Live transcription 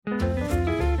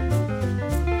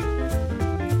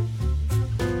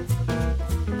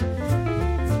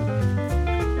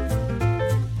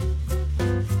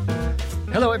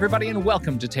Hello, everybody, and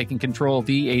welcome to Taking Control,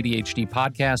 the ADHD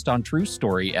podcast on True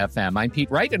Story FM. I'm Pete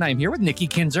Wright, and I'm here with Nikki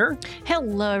Kinzer.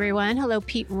 Hello, everyone. Hello,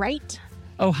 Pete Wright.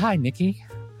 Oh, hi, Nikki.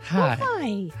 Hi. Oh,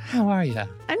 hi. How are you?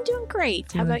 I'm doing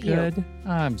great. How about good? you?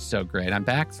 I'm so great. I'm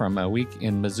back from a week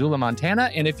in Missoula, Montana.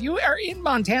 And if you are in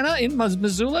Montana, in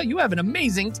Missoula, you have an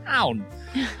amazing town.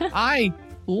 I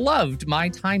loved my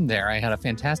time there. I had a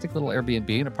fantastic little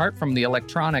Airbnb. And apart from the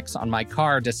electronics on my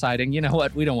car deciding, you know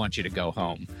what, we don't want you to go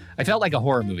home. I felt like a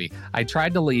horror movie. I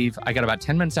tried to leave. I got about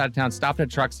 10 minutes out of town, stopped at a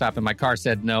truck stop, and my car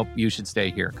said, nope, you should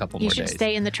stay here a couple more days. You should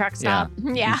stay in the truck stop.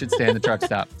 Yeah. You should stay in the truck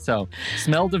stop. So,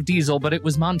 smelled of diesel, but it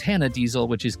was Montana diesel,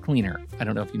 which is cleaner. I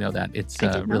don't know if you know that. It's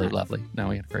really lovely. No,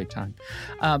 we had a great time.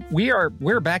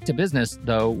 We're back to business,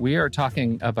 though. We are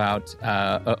talking about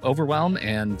overwhelm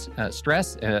and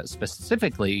stress,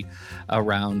 specifically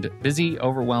around busy,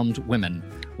 overwhelmed women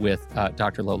with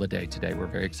Dr. Lola Day today. We're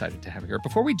very excited to have her here.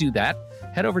 Before we do that,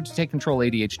 head over to Take Control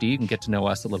ADHD and get to know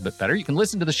us a little bit better. You can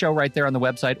listen to the show right there on the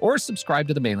website or subscribe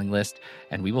to the mailing list,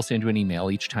 and we will send you an email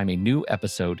each time a new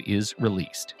episode is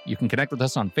released. You can connect with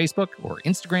us on Facebook or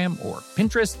Instagram or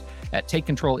Pinterest at Take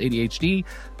Control ADHD.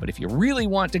 But if you really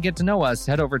want to get to know us,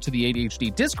 head over to the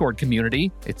ADHD Discord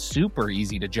community. It's super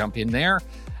easy to jump in there.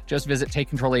 Just visit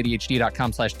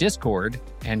takecontroladhd.com/Discord,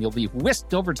 and you'll be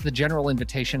whisked over to the general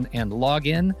invitation and log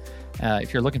in.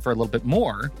 If you're looking for a little bit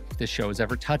more, if this show has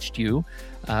ever touched you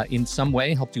in some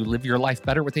way, helped you live your life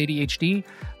better with ADHD,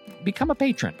 become a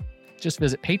patron. Just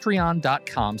visit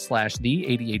patreon.com/the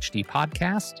ADHD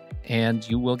podcast, and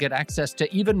you will get access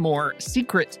to even more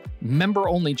secret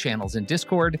member-only channels in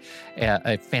Discord,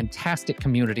 a fantastic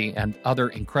community, and other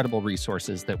incredible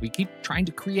resources that we keep trying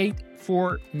to create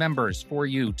for members, for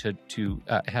you to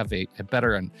have a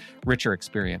better and richer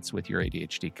experience with your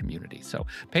ADHD community. So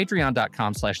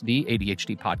patreon.com/the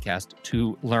ADHD podcast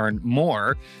to learn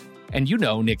more. And you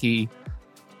know, Nikki,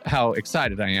 how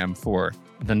excited I am for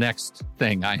the next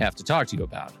thing I have to talk to you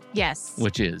about. Yes.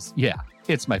 Which is,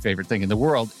 it's my favorite thing in the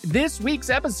world. This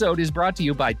week's episode is brought to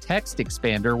you by Text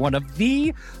Expander, one of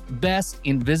the best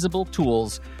invisible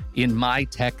tools in my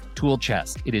tech tool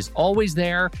chest. It is always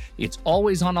there. It's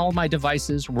always on all my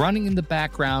devices, running in the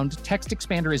background. Text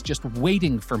Expander is just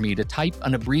waiting for me to type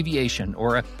an abbreviation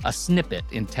or a snippet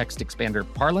in Text Expander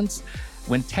parlance.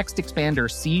 When Text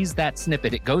Expander sees that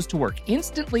snippet, it goes to work,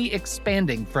 instantly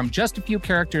expanding from just a few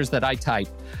characters that I type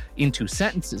into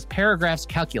sentences, paragraphs,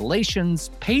 calculations,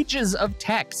 pages of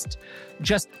text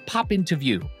just pop into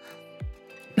view.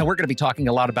 Now, we're going to be talking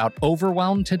a lot about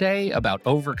overwhelm today, about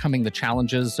overcoming the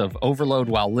challenges of overload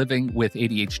while living with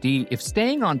ADHD. If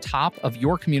staying on top of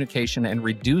your communication and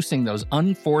reducing those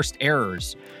unforced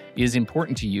errors is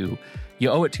important to you, you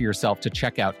owe it to yourself to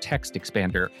check out Text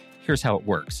Expander. Here's how it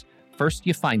works. First,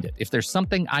 you find it. If there's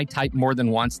something I type more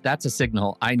than once, that's a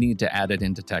signal I need to add it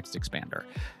into Text Expander.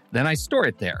 Then I store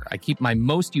it there. I keep my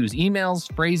most used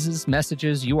emails, phrases,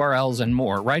 messages, URLs, and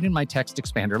more right in my Text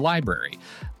Expander library.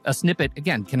 A snippet,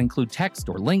 again, can include text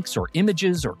or links or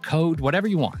images or code, whatever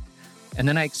you want. And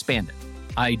then I expand it.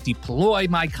 I deploy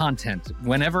my content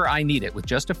whenever I need it with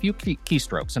just a few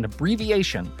keystrokes, an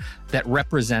abbreviation that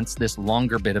represents this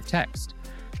longer bit of text.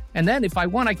 And then if I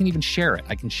want, I can even share it.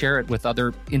 I can share it with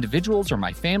other individuals or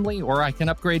my family, or I can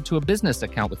upgrade to a business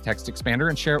account with Text Expander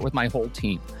and share it with my whole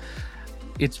team.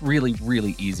 It's really,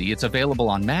 really easy. It's available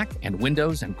on Mac and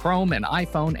Windows and Chrome and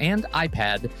iPhone and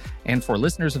iPad. And for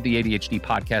listeners of the ADHD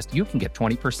podcast, you can get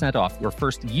 20% off your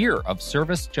first year of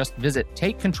service. Just visit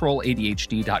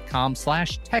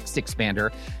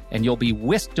takecontroladhd.com/textexpander, and you'll be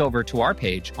whisked over to our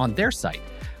page on their site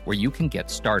where you can get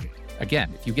started.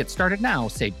 Again, if you get started now,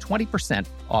 save 20%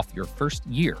 off your first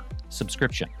year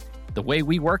subscription. The way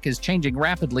we work is changing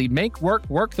rapidly. Make work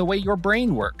work the way your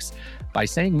brain works by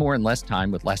saying more in less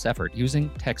time with less effort using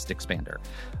Text Expander.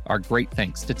 Our great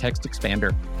thanks to Text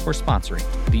Expander for sponsoring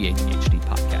the ADHD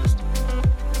podcast.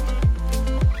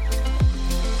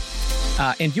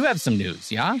 And you have some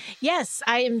news, yeah? Yes,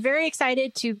 I am very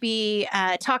excited to be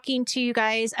talking to you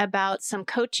guys about some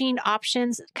coaching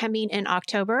options coming in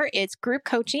October. It's group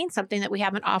coaching, something that we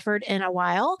haven't offered in a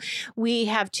while. We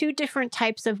have two different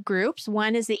types of groups.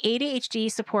 One is the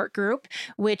ADHD support group,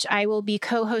 which I will be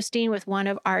co-hosting with one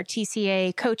of our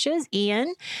TCA coaches,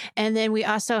 Ian. And then we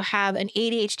also have an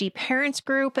ADHD parents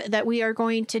group that we are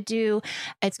going to do.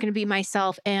 It's going to be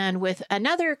myself and with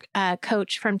another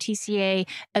coach from TCA,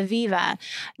 Aviva.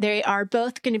 They are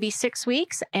both going to be 6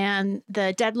 weeks, and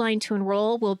the deadline to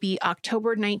enroll will be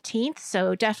October 19th.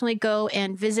 So definitely go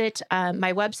and visit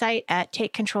my website at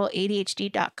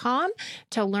takecontroladhd.com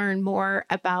to learn more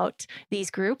about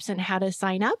these groups and how to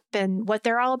sign up and what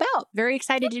they're all about. Very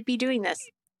excited to be doing this.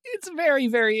 It's very,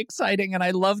 very exciting. And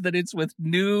I love that it's with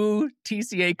new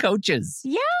TCA coaches.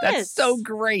 Yes. That's so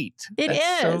great. It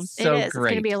That's is. so It is. It's going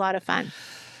to great. be a lot of fun.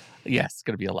 Yes, it's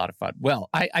going to be a lot of fun. Well,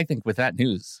 I think with that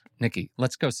news, Nikki,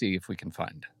 let's go see if we can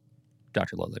find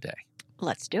Dr. Lola Day.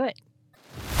 Let's do it.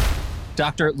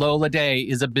 Dr. Lola Day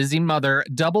is a busy mother,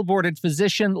 double-boarded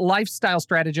physician, lifestyle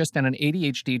strategist, and an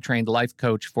ADHD-trained life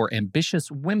coach for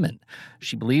ambitious women.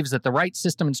 She believes that the right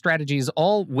system and strategies,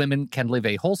 all women can live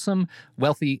a wholesome,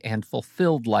 wealthy, and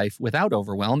fulfilled life without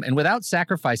overwhelm and without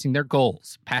sacrificing their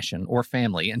goals, passion, or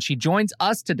family. And she joins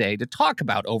us today to talk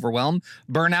about overwhelm,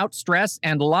 burnout, stress,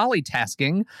 and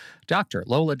lollitasking. Dr.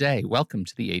 Lola Day, welcome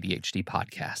to the ADHD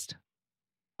podcast.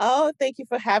 Oh, thank you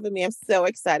for having me. I'm so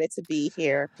excited to be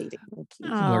here, Peter.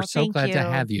 We're so glad to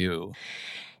have you.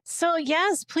 So,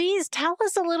 yes, please tell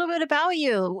us a little bit about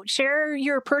you. Share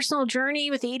your personal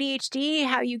journey with ADHD,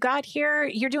 how you got here.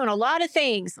 You're doing a lot of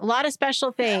things, a lot of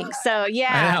special things. So,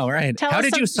 yeah. I know, right? How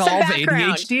did you solve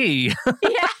ADHD?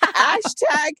 Yeah.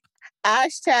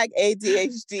 Hashtag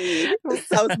ADHD.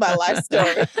 That was my life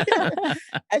story.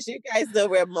 As you guys know,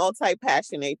 we're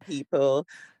multi-passionate people.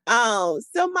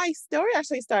 So my story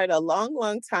actually started a long,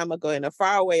 long time ago in a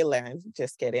faraway land.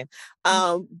 Just kidding.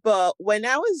 But when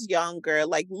I was younger,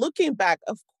 like looking back,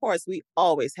 of course, we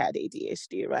always had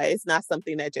ADHD, right? It's not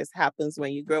something that just happens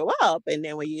when you grow up. And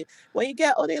then when you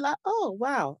get older, you're like, oh,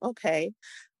 wow, okay.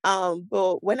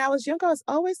 But when I was younger, I was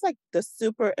always like the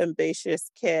super ambitious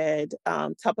kid,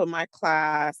 top of my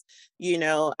class. You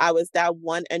know, I was that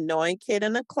one annoying kid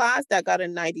in the class that got a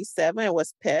 97 and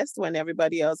was pissed when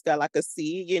everybody else got like a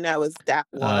C. You know, I was that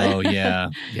one. Oh, yeah.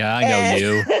 Yeah, I know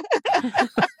you.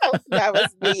 That was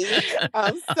me.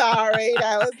 I'm sorry.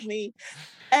 That was me.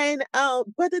 And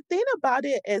but the thing about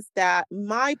it is that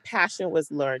my passion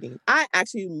was learning. I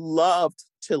actually loved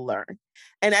to learn.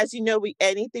 And as you know,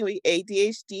 anything with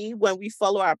ADHD, when we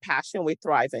follow our passion, we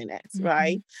thrive in it,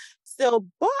 right? So,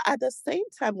 but at the same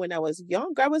time, when I was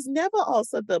younger, I was never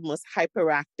also the most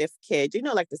hyperactive kid, you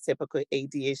know, like the typical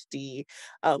ADHD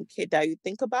kid that you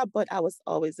think about, but I was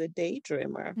always a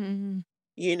daydreamer,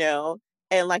 you know?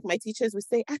 And like my teachers would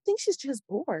say, I think she's just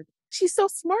bored. She's so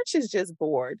smart, she's just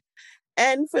bored.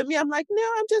 And for me, I'm like, no,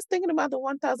 I'm just thinking about the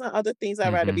 1,000 other things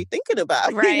I'd rather be thinking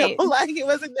about. Right. You know, like it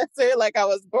wasn't necessarily like I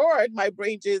was bored. My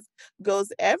brain just goes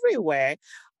everywhere.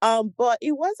 But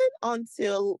it wasn't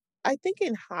until I think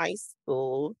in high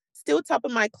school, still top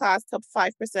of my class, top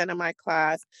 5% of my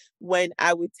class, when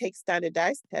I would take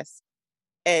standardized tests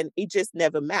and it just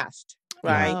never matched.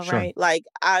 Right. Oh, right. Like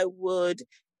I would.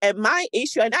 And my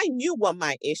issue, and I knew what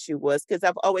my issue was because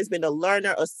I've always been a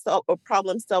learner, a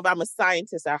problem solver. I'm a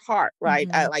scientist at heart, right?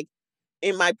 I like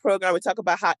in my program, we talk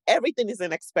about how everything is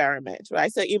an experiment,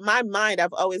 right? So in my mind,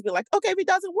 I've always been like, okay, if it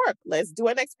doesn't work, let's do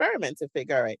an experiment to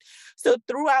figure it. So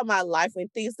throughout my life, when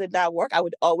things did not work, I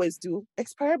would always do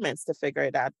experiments to figure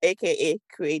it out, AKA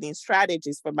creating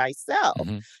strategies for myself,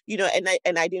 you know,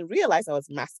 and I didn't realize I was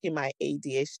masking my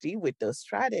ADHD with those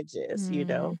strategies, you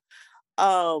know.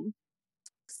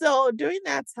 So during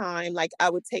that time, like I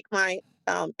would take my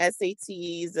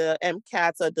SATs,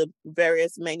 MCATs, or the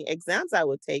various many exams I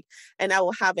would take, and I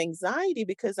will have anxiety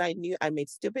because I knew I made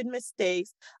stupid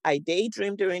mistakes. I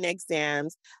daydreamed during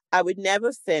exams. I would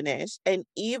never finish. And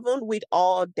even with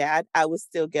all that, I would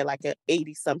still get like an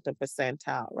 80-something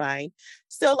percentile, right?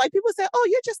 So like people say, oh,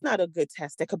 you're just not a good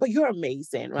test taker, but you're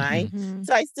amazing, right?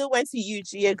 So I still went to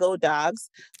UGA, go Dogs,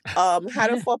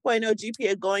 had a 4.0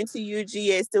 GPA going to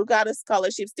UGA, still got a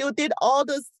scholarship, still did all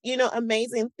those, you know,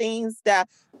 amazing things that,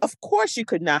 of course, you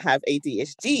could not have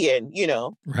ADHD and, you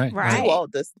know, do all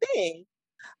those things.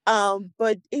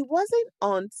 But it wasn't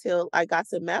until I got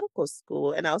to medical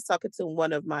school and I was talking to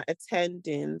one of my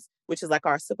attendings, which is like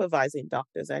our supervising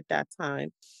doctors at that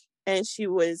time. And she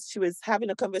was having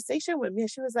a conversation with me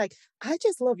and she was like, I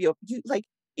just love you like,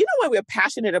 you know, when we're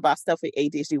passionate about stuff with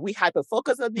ADHD, we hyper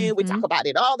focus on it. We talk about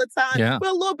it all the time. Yeah. We're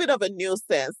a little bit of a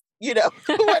nuisance, you know,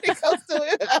 when it comes to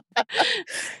it.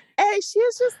 And she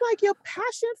was just like, your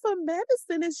passion for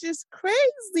medicine is just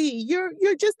crazy. You're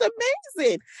just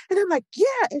amazing. And I'm like,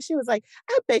 yeah. And she was like,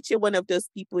 I bet you're one of those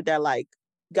people that like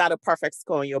got a perfect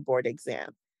score on your board exam.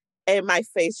 And my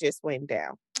face just went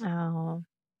down. Oh.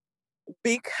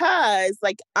 Because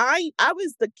like I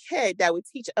was the kid that would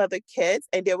teach other kids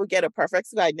and they would get a perfect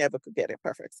score. I never could get a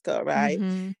perfect score, right?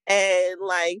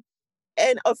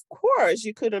 And of course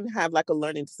you couldn't have like a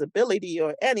learning disability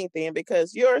or anything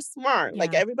because you're smart.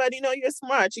 Like everybody know you're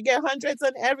smart. You get hundreds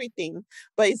on everything,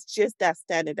 but it's just that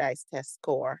standardized test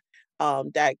score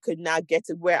that could not get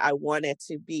to where I wanted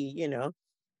to be, you know.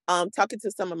 Talking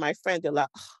to some of my friends, they're like,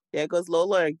 oh, there goes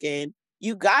Lola again.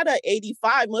 you got a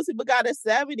 85. Most people got a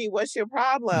 70. What's your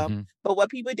problem? Mhm. But what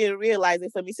people didn't realize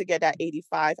is for me to get that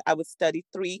 85, I would study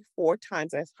 3-4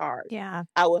 times as hard. Yeah.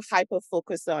 I would hyper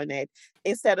focus on it.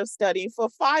 Instead of studying for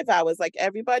 5 hours like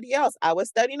everybody else, I was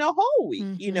studying a whole week.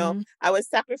 Mhm. I was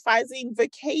sacrificing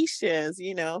vacations.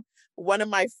 One of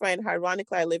my friends,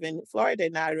 ironically, I live in Florida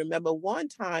now. I remember one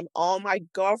time all my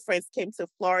girlfriends came to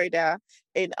Florida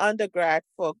in undergrad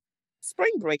for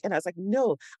spring break. And I was like,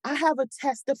 no, I have a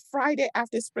test the Friday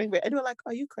after spring break. And they were like,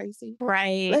 are you crazy?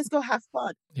 Right. Let's go have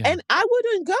fun. Yeah. And I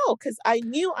wouldn't go because I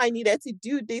knew I needed to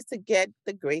do this to get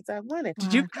the grades I wanted.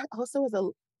 Did you?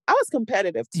 I was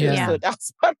competitive too, Yeah. so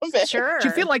that's part of it. Sure. Do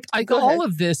you feel like Go all ahead.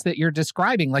 of this that you're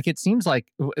describing, like it seems like,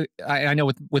 I know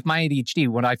with my ADHD,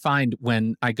 what I find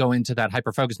when I go into that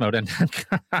hyperfocus mode, and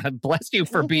God bless you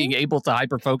for being able to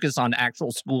hyperfocus on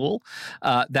actual school,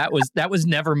 that was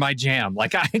never my jam.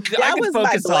 Like I That can was my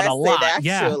focus on a lot. blessing,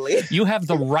 actually. Yeah, you have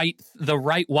the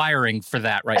right wiring for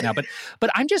that right now. But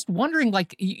I'm just wondering,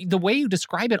 like the way you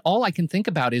describe it, all I can think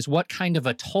about is what kind of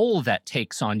a toll that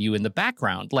takes on you in the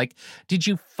background. Like, did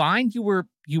you find you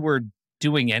were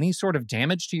doing any sort of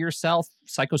damage to yourself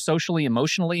psychosocially,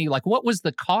 emotionally? Like, what was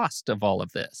the cost of all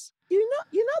of this?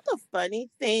 The funny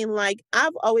thing, like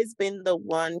I've always been the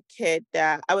one kid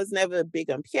that I was never big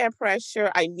on peer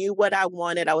pressure. I knew what I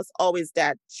wanted. I was always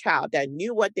that child that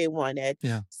knew what they wanted.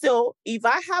 Yeah. So if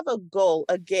I have a goal,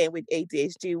 again, with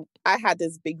ADHD, I had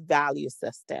this big value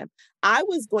system. I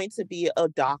was going to be a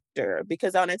doctor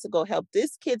because I wanted to go help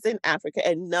these kids in Africa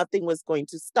and nothing was going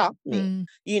to stop me.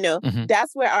 Mhm.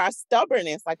 That's where our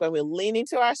stubbornness, like when we lean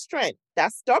into our strength,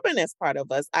 that stubbornness part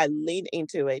of us, I leaned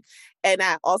into it. And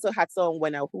I also had someone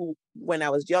when I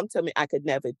was young told me I could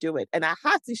never do it. And I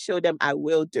had to show them I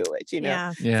will do it,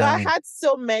 Yeah. So I had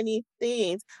so many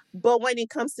things. But when it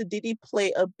comes to did he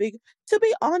play to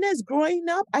be honest, growing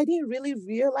up, I didn't really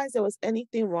realize there was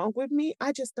anything wrong with me.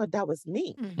 I just thought that was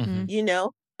me. Mhm.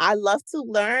 I love to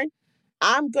learn.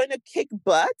 I'm going to kick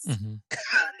butts Mhm.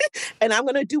 and I'm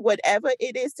going to do whatever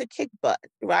it is to kick butt,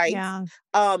 right? Yeah.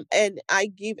 And I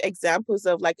give examples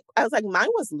of I was like, mine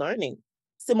was learning.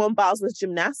 Simone Biles was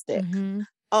gymnastics. Mhm.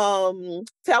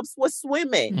 Phelps was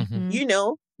swimming.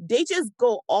 Mhm. They just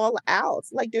go all out.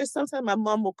 Like there's sometimes my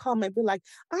mom will come and be like,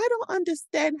 I don't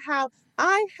understand how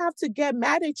I have to get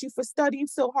mad at you for studying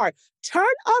so hard. Turn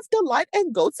off the light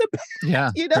and go to bed.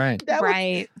 Yeah. Right.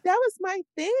 Right. That was my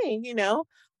thing.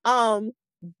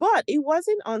 But it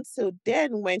wasn't until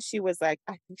then when she was like,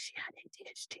 I think she had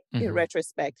ADHD. In Mhm.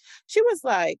 retrospect, she was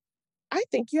like, I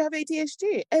think you have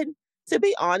ADHD. And to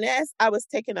be honest, I was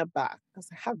taken aback. I was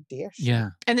like, how dare she? Yeah.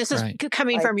 And this is Right.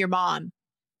 coming Like- from your mom.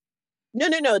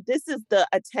 No. This is the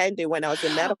attendant when I was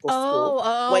in medical school.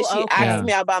 Oh, When she okay. asked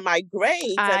me about my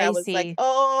grades, and I I was like, see.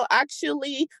 oh,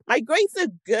 actually, my grades are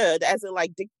good, as in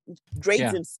like the grades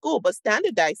Yeah. in school, but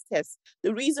standardized tests.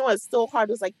 The reason was so hard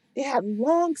was like they had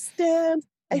long stems,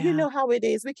 and you Yeah. know how it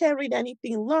is. We can't read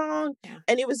anything long. Yeah.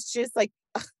 And it was just like,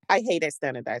 ugh, I hated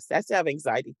standardized tests. I have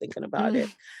anxiety thinking about it.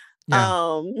 Yeah.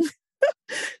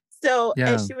 So,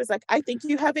 Yeah. and she was like, I think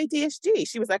you have ADHD.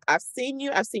 She was like, I've seen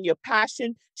your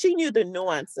passion. She knew the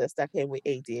nuances that came with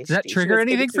ADHD. Does that She trigger was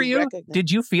able anything to for you? recognize- Did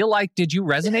you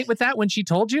resonate with that when she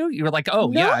told you? You were like,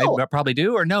 oh, yeah, No. I probably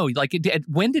do. Or no, like,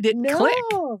 when did it click?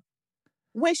 No.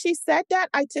 When she said that,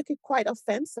 I took it quite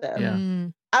offensive. Yeah.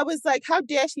 Mm. I was like, how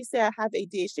dare she say I have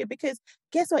ADHD? Because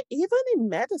guess what? Even in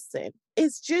medicine,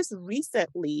 it's just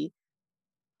recently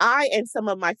I and some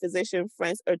of my physician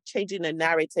friends are changing the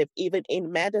narrative, even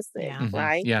in medicine, Yeah. Mhm.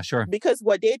 right? Yeah, sure. Because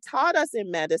what they taught us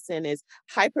in medicine is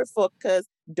hyper focus,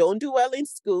 don't do well in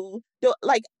school.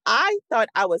 Like I thought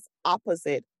I was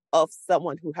opposite of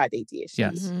someone who had ADHD.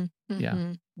 Yes. Mhm. Yeah.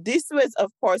 Mhm. This was,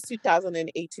 of course,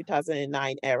 2008,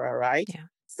 2009 era, right? Yeah.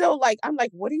 So like, I'm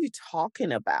like, what are you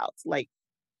talking about? Like,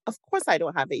 of course I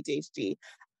don't have ADHD.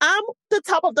 I'm the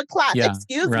top of the class. Yeah,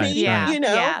 Excuse right, me,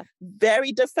 Yeah. right.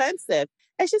 Very defensive.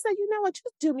 And she said, you know what,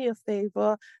 just do me a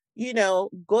favor,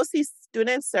 go see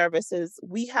student services.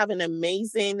 We have an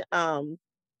amazing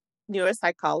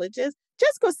neuropsychologist.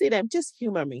 Just go see them. Just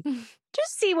humor me.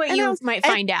 Just see what And you I was- might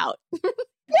and- find out. Yeah,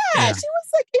 Yeah. she was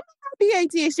like, it may not be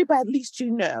ADHD, but at least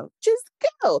just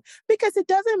go. Because it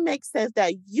doesn't make sense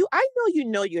that I know you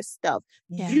know your stuff.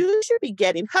 Yeah. You should be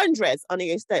getting hundreds on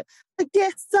your stuff. Like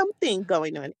there's something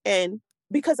going on. And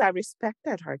because I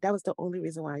respected her, that was the only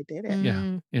reason why I did it. Yeah.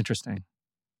 Mm.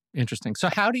 Interesting. So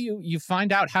how do you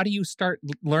find out, how do you start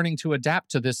learning to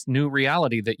adapt to this new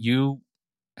reality that you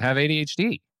have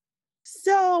ADHD?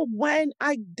 So when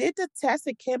I did the test,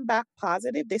 it came back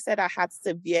positive. They said I had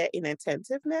severe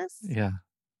inattentiveness. Yeah.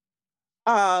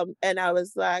 And I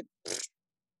was like,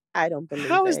 I don't believe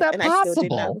How is it. that And I still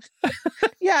did not.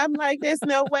 possible? Yeah, I'm like, there's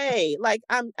no way. Like,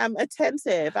 I'm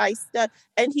attentive.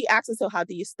 And he asked me, so how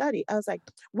do you study? I was like,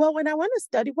 well, when I want to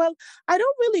study, well, I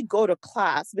don't really go to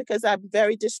class because I'm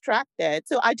very distracted.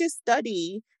 So I just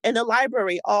study in the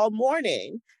library all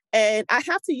morning. And I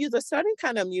have to use a certain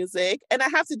kind of music, and I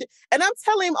have to do, and I'm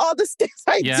telling him all the things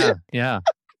I do. Yeah, yeah.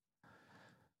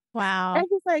 Wow. And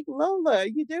he's like, Lola,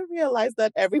 you do realize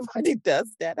that everybody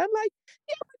does that. I'm like,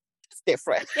 yeah, but it's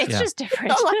different. It's Yeah. just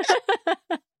different.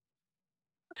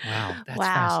 Wow, that's Wow.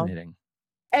 fascinating.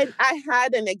 And I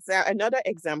had another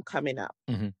exam coming up.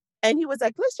 Mhm. And he was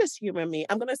like, let's just humor me.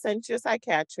 I'm going to send you a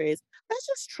psychiatrist. Let's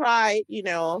just try,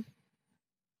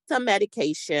 some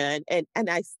medication. And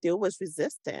I still was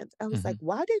resistant. I was like,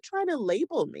 why are they trying to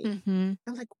label me? Mhm.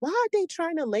 I'm like, why are they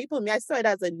trying to label me? I saw it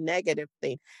as a negative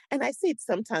thing. And I see it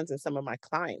sometimes in some of my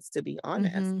clients, to be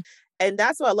honest. Mhm. And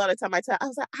that's why a lot of time I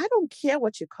was like, I don't care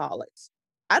what you call it.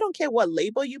 I don't care what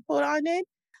label you put on it.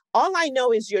 All I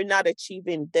know is you're not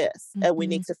achieving this, and we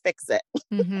need to fix it,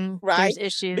 Mhm. right? There's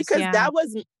issues. Because Yeah. that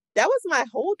was my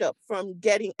holdup from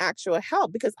getting actual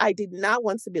help, because I did not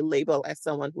want to be labeled as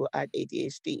someone who had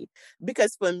ADHD.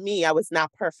 Because for me, I was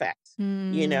not perfect.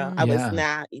 I was Yeah.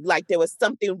 not, like, there was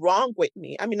something wrong with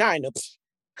me. I mean, now I know.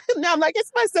 Now I'm like,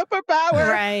 it's my superpower.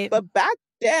 Right. But back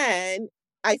then,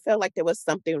 I felt like there was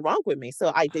something wrong with me.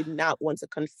 So I did not want to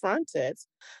confront it.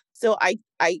 So I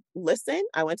listened.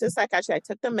 I went to the psychiatrist. I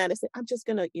took the medicine. I'm just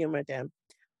going to humor them.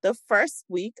 The first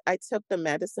week I took the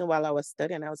medicine while I was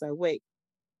studying, I was like, wait,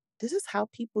 this is how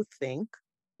people think?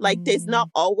 Like, there's not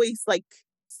always like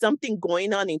something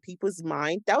going on in people's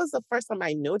mind. That was the first time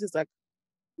I noticed, like,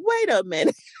 wait a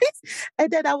minute.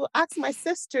 And then I would ask my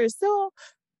sister, so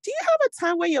do you have a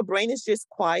time where your brain is just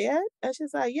quiet? And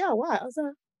she's like, yeah, why? I was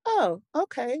like, oh,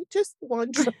 okay, just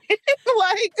wondering.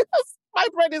 Like, my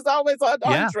brain is always on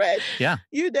dread, Yeah.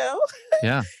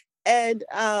 Yeah. And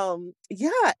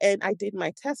and I did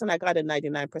my test, and I got a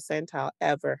 99 percentile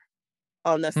ever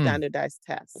on the standardized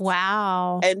test.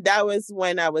 Wow. And that was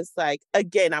when I was like,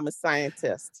 again, I'm a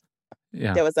scientist.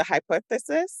 Yeah. There was a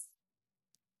hypothesis.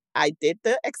 I did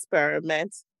the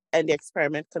experiment, and the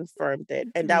experiment confirmed it.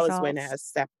 And that was when I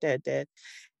accepted it.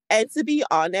 And to be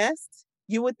honest,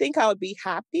 you would think I would be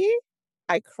happy.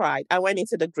 I cried. I went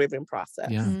into the grieving process.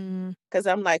 Yeah. Because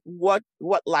I'm like, what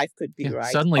life could be,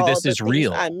 right? Suddenly All this the is things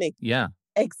real. Yeah.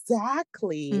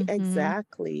 Exactly.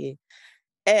 Exactly.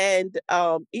 And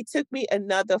it took me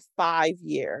another 5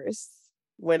 years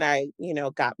when I,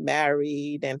 got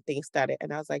married and things started.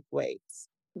 And I was like, wait,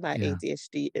 my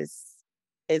ADHD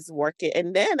is working.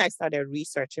 And then I started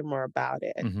researching more about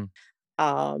it.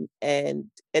 And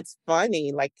it's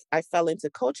funny, like, I fell into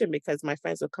coaching because my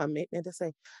friends would come in and they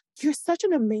say, you're such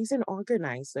an amazing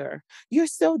organizer. You're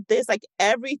so this, like,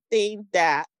 everything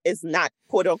that is not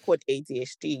quote unquote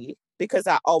ADHD, because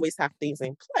I always have things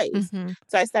in place.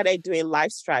 So I started doing life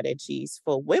strategies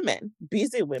for women,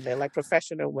 busy women, like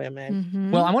professional women.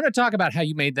 Well, I want to talk about how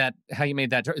you made that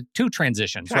two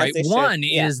transitions, right? One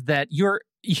is that you're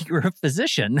a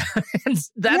physician, and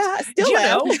that's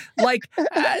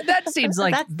that seems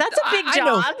like that's a big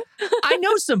job. I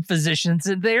know some physicians,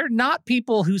 and they're not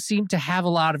people who seem to have a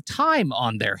lot of time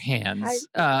on their hands.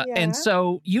 And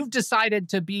so you've decided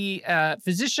to be a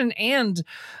physician and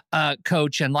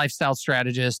coach and lifestyle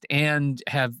strategist, and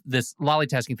have this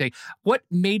lollitasking thing. What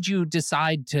made you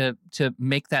decide to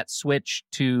make that switch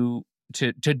to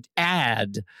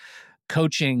add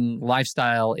coaching,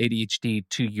 lifestyle, ADHD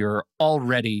to your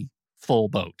already full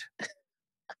boat?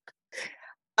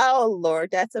 Oh,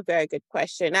 Lord, that's a very good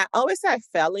question. I always say I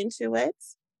fell into it.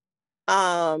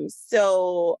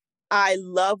 So I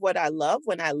love what I love.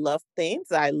 When I love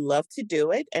things, I love to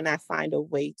do it, and I find a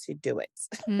way to do it.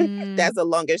 That's the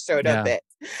long and short of it.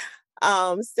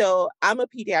 So I'm a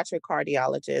pediatric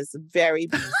cardiologist, very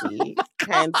busy,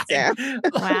 hands down.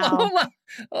 Wow.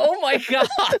 Oh my God.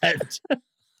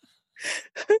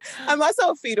 I'm also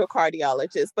a fetal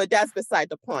cardiologist, but that's beside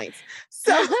the point.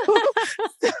 So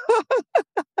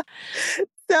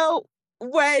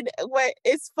when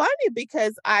it's funny,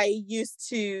 because I used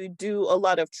to do a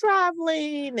lot of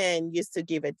traveling and used to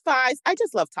give advice. I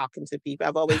just love talking to people.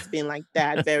 I've always been like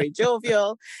that, very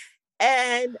jovial.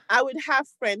 And I would have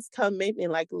friends come in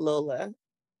and like, Lola,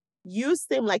 you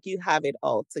seem like you have it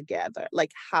all together.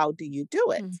 Like, how do you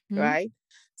do it? Right?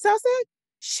 So I said,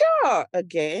 sure,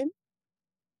 again.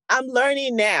 I'm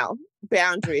learning now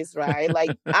boundaries, right?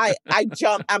 Like, I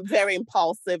jump, I'm very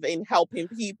impulsive in helping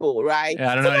people, right? Yeah,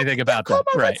 I don't know anything about that.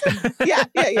 Right. Yeah.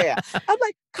 I'm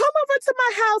like, come over to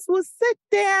my house, we'll sit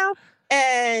down,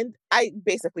 and I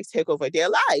basically take over their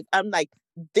life. I'm like,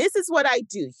 this is what I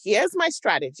do. Here's my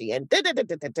strategy. And da, da, da,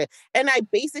 da, da, da. And I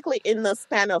basically, in the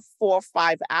span of 4 or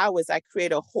 5 hours, I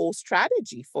create a whole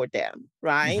strategy for them,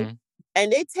 right? Mhm.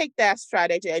 And they take that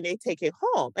strategy and they take it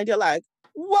home. And they're like,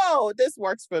 whoa, this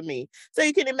works for me. So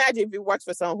you can imagine if it works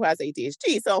for someone who has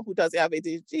ADHD, someone who doesn't have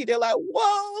ADHD, they're like,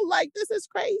 whoa, like this is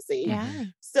crazy. Yeah.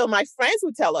 So my friends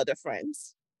would tell other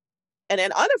friends. And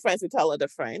then other friends would tell other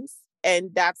friends.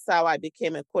 And that's how I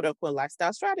became a quote unquote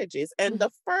lifestyle strategist. And the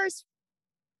first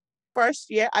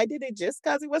year I did it just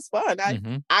because it was fun. I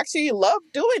Mhm. actually loved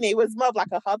doing it. It was more of like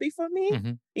a hobby for me.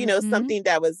 Mhm. You know, Mhm. something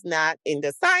that was not in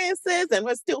the sciences and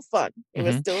was still fun. It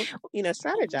was Mhm. still,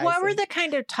 strategizing. What were the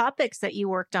kind of topics that you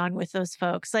worked on with those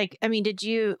folks? Like, I mean,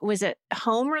 was it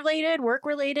home related, work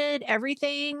related,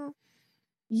 everything?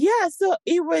 Yeah, so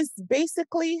it was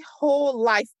basically whole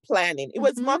life planning. It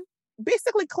was Mhm. more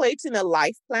basically creating a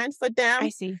life plan for I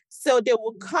them. see. So they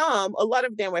will come, a lot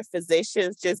of them were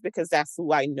physicians just because that's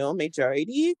who I know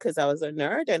majority, because I was a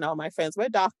nerd and all my friends were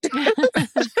doctors.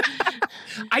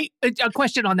 A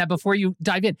question on that before you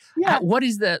dive in. Yeah. What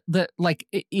is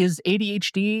is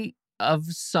ADHD of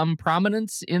some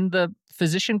prominence in the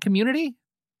physician community?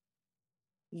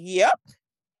 Yep.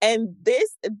 And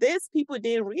this people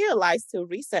didn't realize till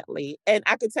recently. And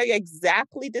I could tell you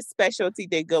exactly the specialty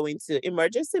they go into.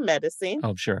 Emergency medicine.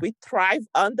 Oh, sure. We thrive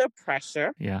under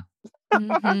pressure, Yeah.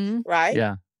 Mhm. right?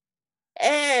 Yeah.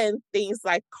 And things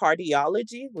like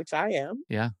cardiology, which I am.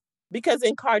 Yeah. Because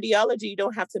in cardiology, you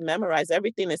don't have to memorize.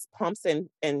 Everything is pumps and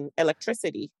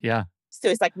electricity. Yeah. So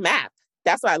it's like math.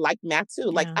 That's why I like math too.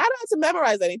 Like, Yeah. I don't have to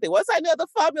memorize anything. Once I know the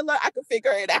formula, I can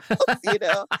figure it out,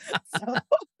 So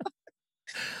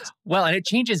Well, and it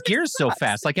changes gears so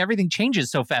fast. Like everything changes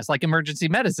so fast, like emergency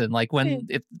medicine. Like when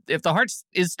if the heart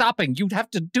is stopping, you have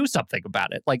to do something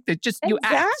about it. Like it just you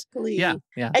act. exactly. Yeah.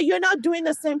 Yeah. And you're not doing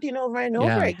the same thing over and over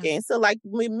Yeah. again. So like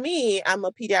with me, I'm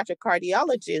a pediatric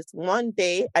cardiologist. One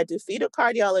day I do fetal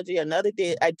cardiology. Another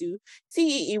day I do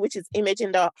TEE, which is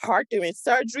imaging the heart during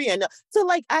surgery. And so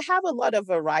like I have a lot of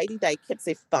variety that keeps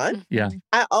it fun. Yeah. Mhm.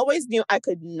 I always knew I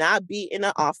could not be in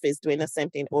an office doing the same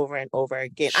thing over and over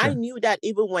again. I Sure. knew that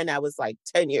even when I was like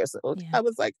 10 years old. Yeah. I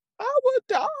was like, I would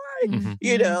die, Mhm.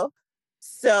 Mhm.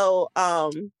 So,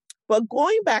 but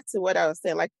going back to what I was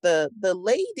saying, like the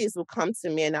ladies will come to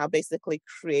me and I'll basically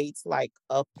create like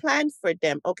a plan for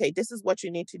them. Okay, this is what you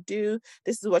need to do.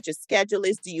 This is what your schedule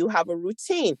is. Do you have a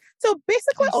routine? So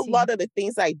basically I a see. lot of the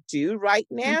things I do right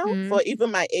now Mhm. for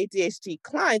even my ADHD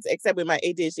clients, except with my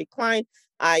ADHD client,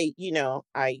 I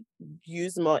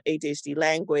use more ADHD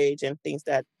language and things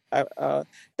that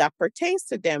that pertains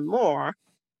to them more.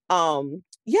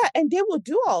 Yeah, and they will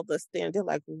do all this thing. They're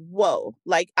like, whoa,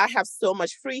 like I have so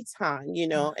much free time,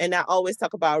 and I always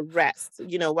talk about rest,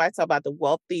 where I talk about the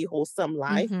wealthy, wholesome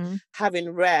life, Mhm. having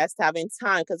rest, having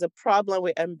time. Because the problem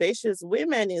with ambitious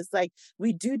women is like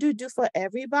we do for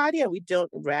everybody and we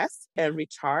don't rest and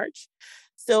recharge.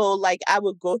 So like I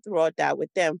would go through all that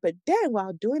with them. But then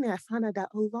while doing it, I found out that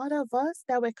a lot of us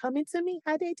that were coming to me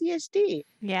had ADHD.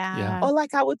 Yeah. Or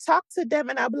like I would talk to them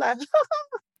and I'd be like,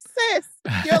 sis,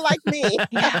 you're like me.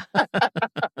 Yeah.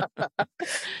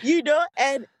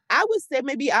 And I would say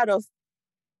maybe out of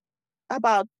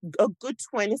about a good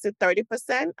 20 to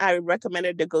 30%, I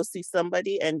recommended to go see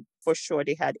somebody and for sure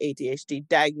they had ADHD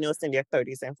diagnosed in their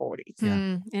 30s and 40s.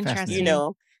 Yeah. Interesting.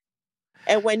 Fascinating.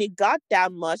 And when it got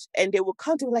that much and they would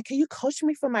come to me like, can you coach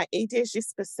me for my ADHD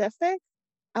specific?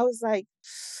 I was like,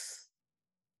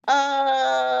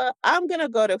 I'm gonna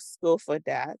go to school for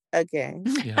that again.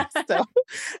 Yeah. So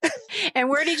And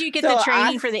where did you get So the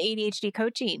training for the ADHD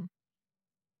coaching?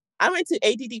 I went to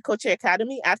ADD Coaching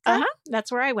Academy after. Uh-huh.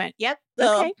 That's where I went. Yep.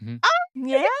 So, Okay. Mhm.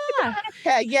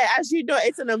 Yeah. yeah, as you know,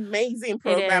 it's an amazing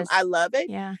program. is. I love it.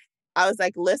 Yeah. I was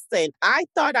like, listen, I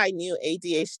thought I knew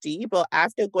ADHD, but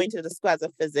after going to the school as a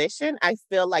physician, I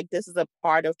feel like this is a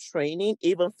part of training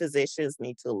even phisians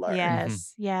need to learn.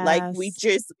 Yes. Yes. Like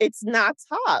it's not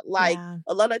taught. Like Yeah.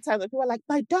 a lot of times when people are like,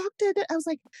 my doctor did, I was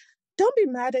like, don't be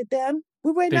mad at them.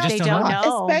 We were They not just They don't don't know.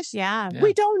 know. Especially, Yeah. Yeah.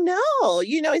 we don't know.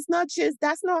 It's not just,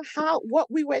 that's not what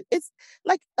we were. It's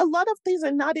like a lot of things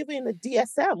are not even in the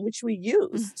DSM, which we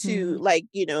use to like,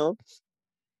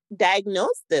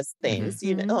 diagnose these things,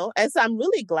 Mhm. And so I'm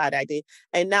really glad I did.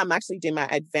 And now I'm actually doing my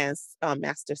advanced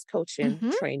master's coaching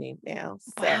Mhm. training now.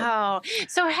 So Wow.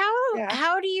 So yeah.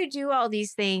 how do you do all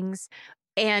these things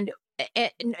and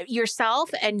yourself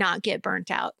and not get burnt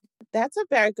out? That's a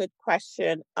very good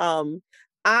question.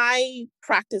 I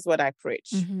practice what I preach.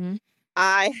 Mm-hmm.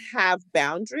 I have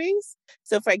boundaries.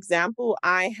 So for example,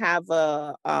 I have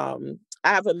a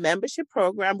membership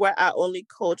program where I only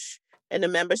coach in a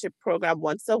membership program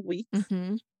once a week,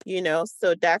 Mm-hmm.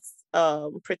 so that's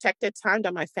protected time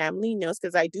that my family knows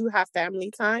because I do have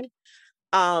family time.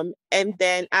 And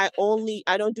then I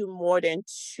don't do more than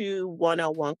 2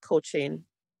 one-on-one coaching.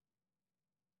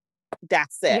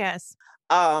 That's it. Yes.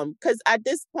 Because at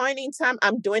this point in time,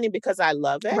 I'm doing it because I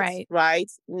love it,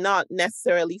 right? Not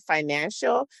necessarily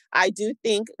financial. I do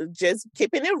think, just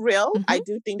keeping it real, I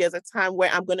do think there's a time where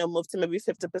I'm going to move to maybe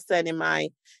 50%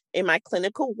 in my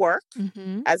clinical work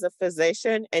as a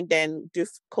physician, and then do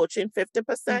coaching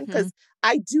 50% because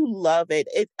I do love it.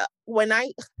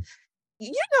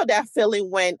 You know that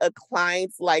feeling when a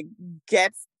client like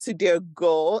gets to their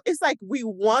goal. It's like we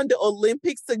won the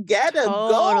Olympics together.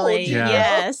 Totally. Gold,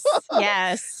 Yes.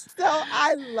 Yes. So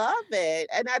I love it.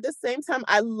 And at the same time,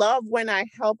 I love when I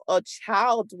help a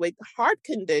child with heart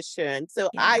condition. So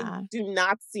I do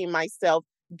not see myself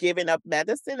giving up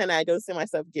medicine, and I don't see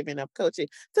myself giving up coaching.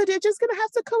 So they're just going to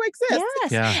have to coexist.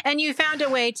 Yes. Yeah. And you found a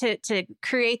way to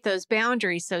create those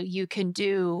boundaries so you can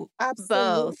do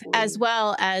both, as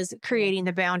well as creating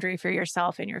the boundary for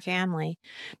yourself and your family.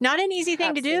 Not an easy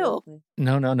thing to do.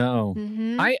 No.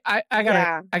 Mm-hmm.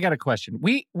 I got a question.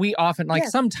 We often, like,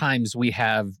 sometimes we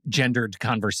have gendered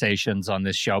conversations on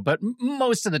this show, but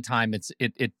most of the time it's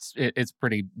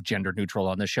pretty gender neutral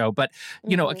on the show. But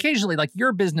occasionally, like,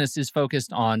 your business is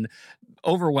focused on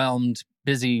overwhelmed,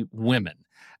 busy women.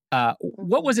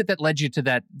 What was it that led you to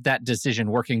that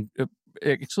decision, working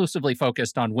exclusively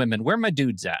focused on women? Where are my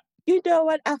dudes at? You know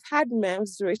what? I've had men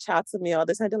reach out to me all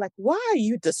the time. They're like, "Why are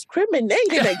you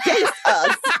discriminating against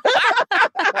us?"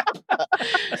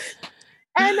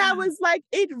 And I was like,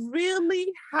 it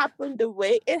really happened the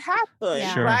way it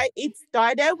happened, right? It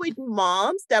started with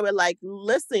moms that were like,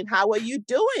 "Listen, how are you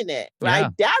doing it?"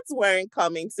 Right? Dads weren't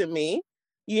coming to me,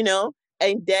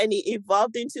 and then it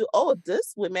evolved into,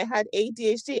 this woman had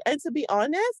ADHD. And to be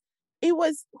honest, it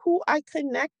was who I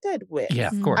connected with. Yeah,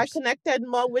 of course. I connected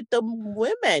more with the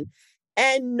women.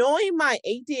 And knowing my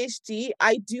ADHD,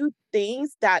 I do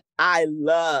things that I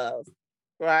love,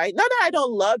 right? Not that I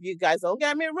don't love you guys. Don't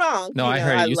get me wrong. No, I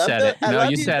heard it. You said it. No,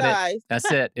 you said it.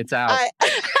 That's it. It's out.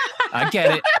 I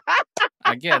get it.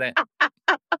 I get it.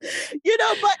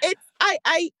 But it's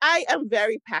I am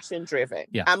very passion driven.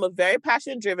 Yeah. I'm a very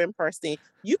passion driven person.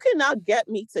 You cannot get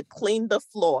me to clean the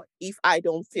floor if I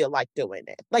don't feel like doing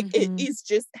it. Like it is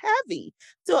just heavy.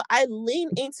 So I lean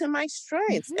into my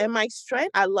strengths, and my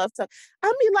strength, I love to.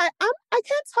 I mean, like I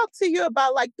can't talk to you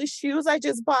about like the shoes I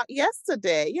just bought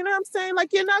yesterday. You know what I'm saying? Like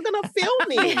you're not gonna feel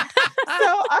me.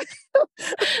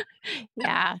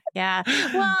 Yeah.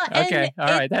 Well, okay, all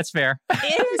right, that's fair.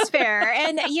 It is fair,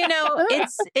 and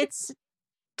it's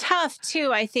tough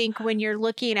too, I think, when you're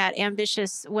looking at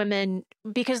ambitious women,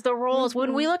 because the roles,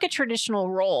 when we look at traditional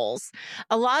roles,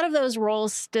 a lot of those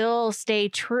roles still stay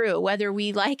true, whether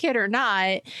we like it or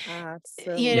not.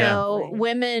 Absolutely.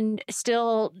 Women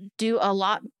still do a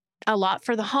lot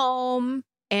for the home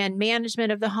and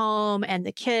management of the home and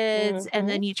the kids. And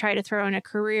then you try to throw in a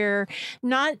career,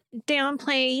 not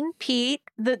downplaying, Pete,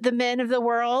 the men of the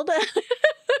world.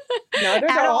 Not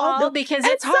at all, because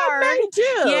it's hard. Some men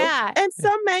do. Yeah. And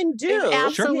some men do.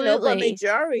 Absolutely. But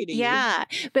majority. Yeah.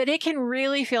 But it can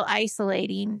really feel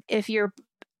isolating if you're,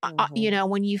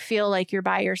 when you feel like you're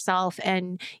by yourself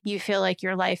and you feel like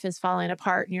your life is falling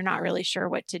apart and you're not really sure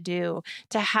what to do.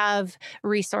 To have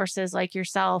resources like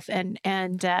yourself and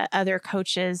other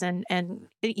coaches and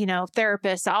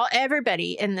therapists,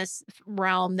 everybody in this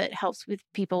realm that helps with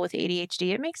people with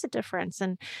ADHD, it makes a difference.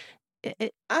 And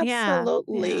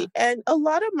absolutely. And a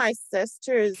lot of my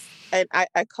sisters, and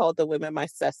I call the women my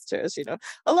sisters,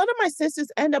 a lot of my sisters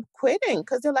end up quitting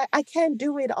because they're like, I can't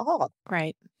do it all.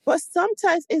 Right. But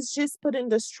sometimes it's just putting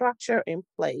the structure in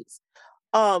place.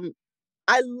 I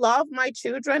love my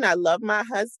children. I love my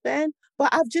husband,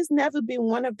 but I've just never been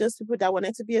one of those people that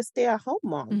wanted to be a stay-at-home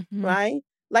mom, right?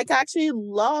 Like, I actually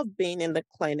love being in the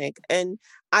clinic and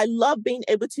I love being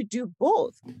able to do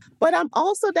both. But I'm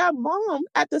also that mom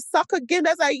at the soccer game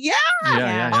that's like, okay,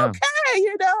 I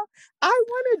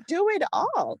want to do it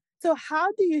all. So how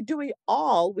do you do it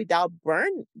all without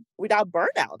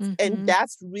burnout? And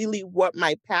that's really what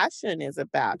my passion is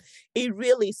about. It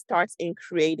really starts in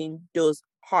creating those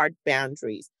hard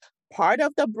boundaries. Part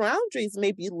of the boundaries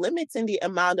may be limiting the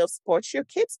amount of sports your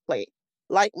kids play.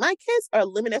 Like my kids are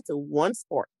limited to one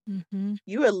sport.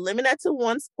 You are limited to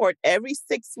one sport every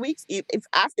 6 weeks. If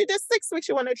after the 6 weeks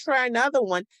you want to try another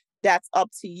one, that's up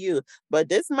to you. But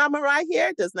this mama right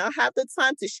here does not have the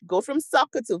time to go from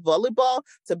soccer to volleyball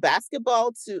to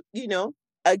basketball to,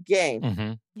 a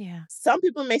game. Yeah. Some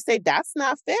people may say that's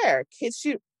not fair. Kids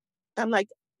should. I'm like,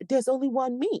 there's only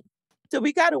one me. So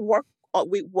we got to work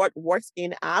what works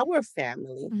in our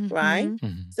family, right? Mhm.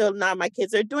 Mhm. So now my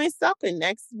kids are doing soccer.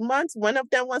 Next month, one of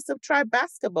them wants to try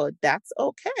basketball. That's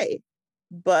okay.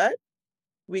 But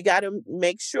we got to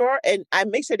make sure, and I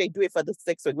make sure they do it for the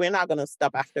 6 week. We're not going to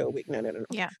stop after a week. No.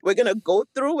 Yeah. We're going to go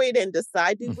through it and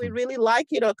decide if we Mhm. really like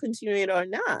it or continue it or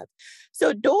not.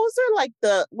 So those are like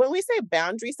when we say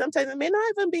boundaries, sometimes it may not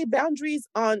even be boundaries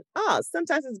on us.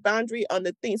 Sometimes it's boundary on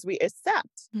the things we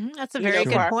accept, That's a you know, very for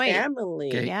good our point. family.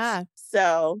 Okay. Yeah.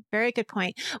 So Very good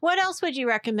point. What else would you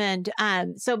recommend?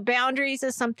 So boundaries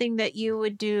is something that you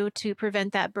would do to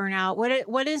prevent that burnout.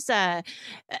 What is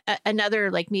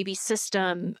another like maybe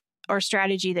system or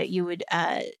strategy that you would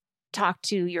talk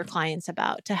to your clients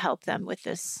about to help them with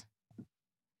this?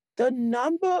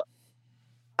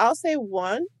 I'll say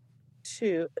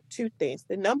two things.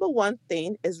 The number one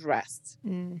thing is rest.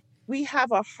 We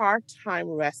have a hard time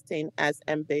resting as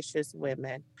ambitious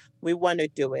women. We want to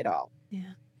do it all.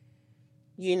 Yeah.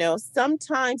 You know,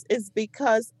 sometimes it's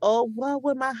because,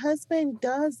 when my husband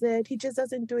does it, he just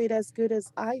doesn't do it as good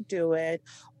as I do it.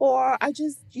 Or I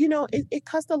just, it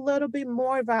costs a little bit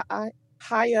more if I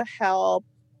hire help.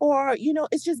 Or,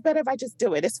 it's just better if I just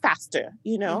do it. It's faster,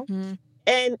 Mhm.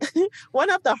 And one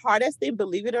of the hardest things,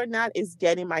 believe it or not, is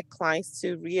getting my clients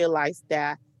to realize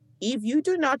that if you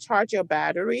do not charge your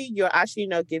battery, you're actually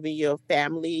not giving your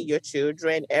family, your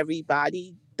children,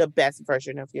 everybody the best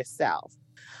version of yourself.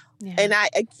 Yeah. And I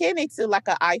akin it to like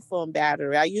an iPhone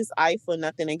battery. I use iPhone,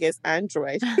 nothing against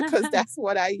Android, because that's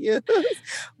what I use.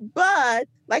 But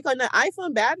like on the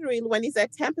iPhone battery, when it's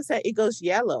at 10%, it goes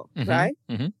yellow, right?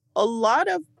 A lot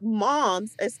of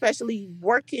moms, especially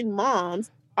working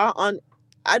moms, are on,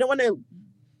 I don't want to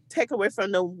take away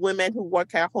from the women who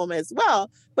work at home as well,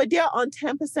 but they're on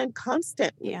 10%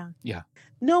 constantly. Yeah.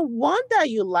 No wonder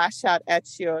you lash out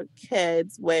at your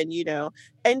kids when,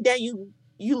 and then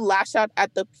you lash out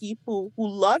at the people who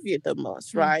love you the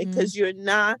most, right? Because you're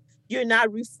not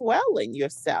refueling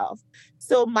yourself.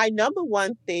 So my number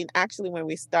one thing, actually, when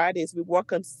we start is we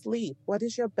work on sleep. What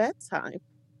is your bedtime?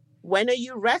 When are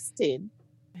you resting?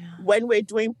 Yeah. When we're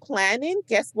doing planning,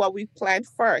 guess what we planned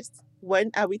first?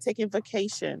 When are we taking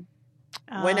vacation?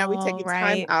 When are we taking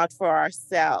time out for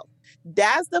ourselves?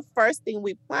 That's the first thing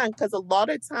we plan, because a lot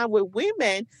of time with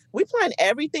women, we plan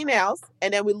everything else,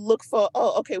 and then we look for,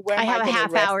 where am I have a going to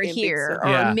half rest hour in here,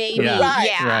 between? or maybe,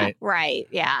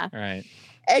 right,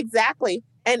 Exactly.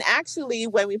 And actually,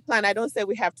 when we plan, I don't say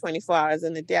we have 24 hours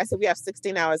in a day. I say we have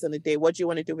 16 hours in a day. What do you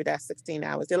want to do with that 16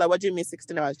 hours? They're like, what do you mean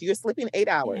 16 hours? You're sleeping 8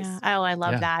 hours. Yeah. Oh, I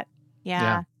love that.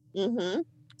 Yeah.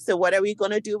 So what are we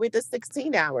going to do with the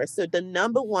 16 hours? So the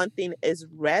number one thing is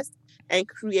rest and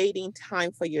creating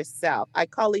time for yourself. I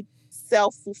call it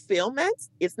self-fulfillment.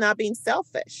 It's not being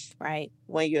selfish. Right.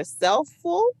 When you're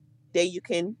self-full, then you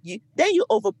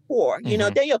overpour,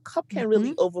 then your cup can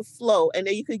really overflow, and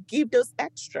then you could give those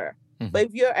extra. But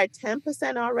if you're at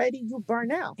 10% already, you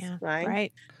burn out, right?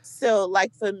 Right. So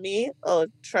like for me,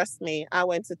 trust me, I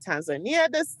went to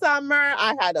Tanzania this summer.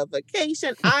 I had a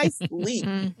vacation. I sleep.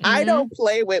 I don't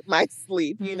play with my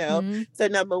sleep, So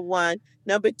number one.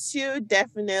 Number two,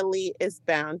 definitely is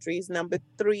boundaries. Number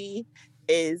three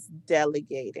is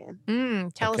delegating.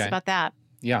 Tell us about that.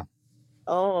 Yeah.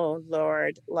 Oh,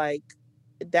 Lord. Like,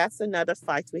 that's another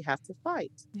fight we have to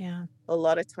fight. Yeah. A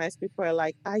lot of times people are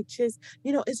like,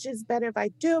 it's just better if I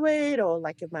do it. Or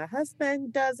like if my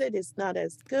husband does it, it's not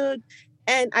as good.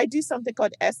 And I do something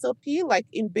called SOP. Like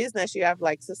in business, you have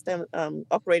like system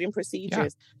operating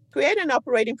procedures. Create an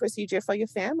operating procedure for your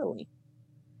family.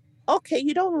 Okay,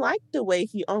 you don't like the way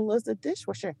he unloads the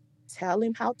dishwasher. Tell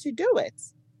him how to do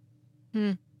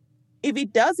it. If he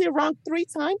does it wrong 3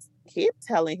 times, keep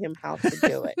telling him how to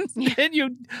do it. Can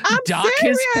you dock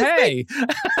his pay?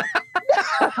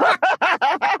 Not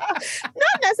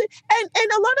necessarily.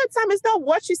 And a lot of time it's not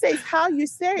what you say, it's how you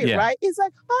say it, right? It's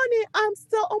like, honey,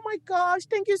 oh my gosh,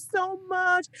 thank you so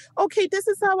much. Okay, this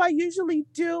is how I usually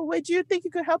do it. Do you think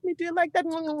you could help me do it like that?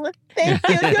 Thank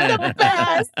you. You're the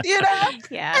best,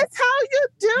 Yeah. That's how you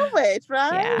do it,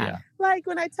 right? Yeah. Like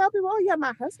when I tell people,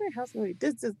 my husband helps me with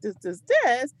this,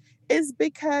 is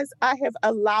because I have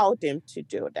allowed him to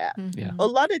do that. Yeah. A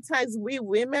lot of times we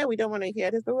women, we don't want to hear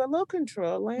this, but we're a little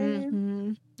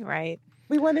controlling. Right.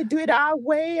 We want to do it our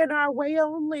way and our way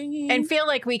only. And feel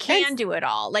like we can do it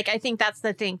all. Like, I think that's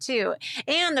the thing too.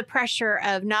 And the pressure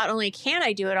of not only can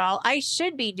I do it all, I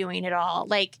should be doing it all.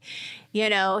 Like,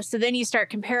 so then you start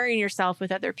comparing yourself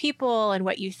with other people and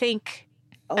what you think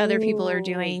other people are Oh,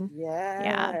 doing.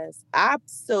 Yeah. yes,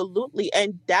 absolutely.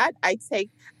 And that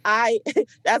I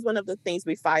that's one of the things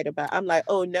we fight about. I'm like,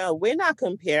 oh no, we're not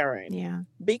comparing. Yeah.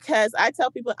 Because I tell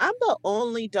people I'm the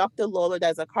only Dr. Lola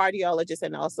that's a cardiologist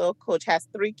and also a coach, has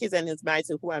 3 kids and is married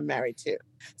to who I'm married to.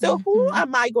 So who Mhm.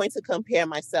 am I going to compare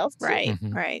myself to? Right.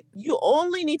 Mhm. Right. You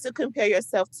only need to compare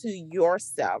yourself to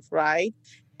yourself, right?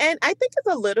 And I think it's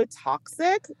a little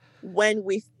toxic when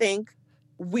we think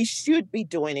we should be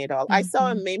doing it all. I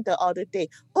saw a Mhm. meme the other day.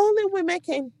 Only women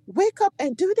can wake up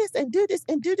and do this and do this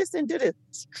and do this and do this.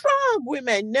 Strong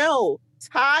women, no.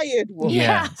 Tired women.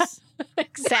 Yeah. Yes.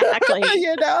 Exactly.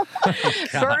 You know? God.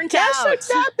 Burnt That out.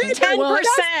 should not be the 10%. word.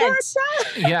 That's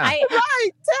burnt out. Yeah.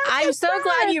 Right. I'm so 10%.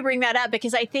 glad you bring that up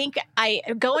because I think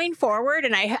going forward,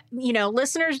 and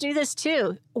listeners do this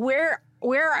too. Where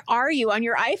are you on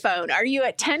your iPhone? Are you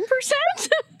at 10%?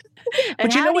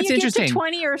 But you know what's do you interesting? Get to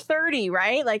 20 or 30,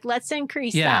 right? Like, let's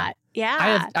increase Yeah. that.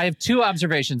 Yeah. I have 2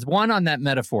 observations. One on that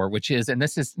metaphor, which is, and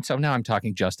this is, so now I'm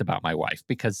talking just about my wife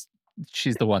because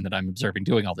she's the one that I'm observing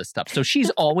doing all this stuff. So she's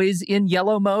always in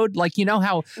yellow mode. Like, you know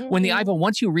how when the Mhm. iPhone,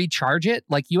 once you recharge it,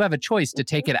 like you have a choice to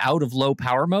take it out of low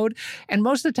power mode. And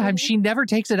most of the time Mhm. she never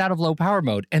takes it out of low power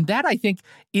mode. And that I think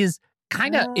is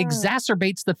kind of Ah.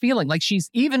 exacerbates the feeling. Like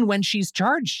even when she's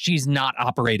charged, she's not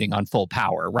operating on full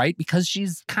power, right? Because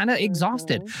she's kind of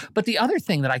exhausted. Mhm. But the other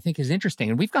thing that I think is interesting,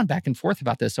 and we've gone back and forth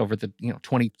about this over the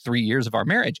 23 years of our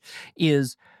marriage,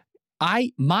 is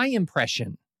my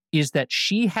impression is that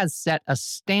she has set a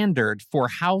standard for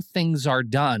how things are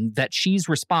done that she's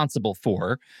responsible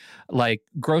for, like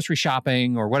grocery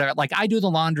shopping or whatever. Like I do the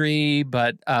laundry,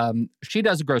 but she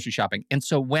does the grocery shopping. And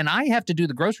so when I have to do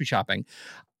the grocery shopping,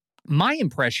 my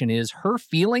impression is her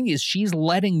feeling is she's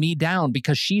letting me down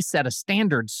because she set a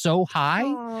standard so high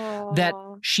that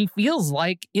Aw. she feels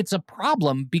like it's a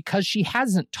problem because she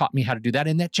hasn't taught me how to do that.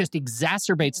 And that just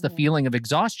exacerbates the Mhm. feeling of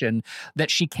exhaustion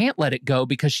that she can't let it go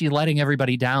because she's letting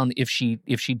everybody down if she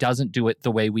doesn't do it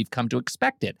the way we've come to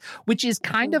expect it, which is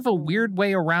kind of a Mhm. weird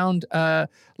way around,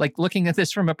 like looking at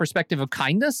this from a perspective of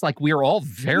kindness. Like we're all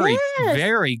very, Yes.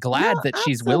 very glad No, that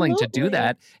she's willing to do absolutely.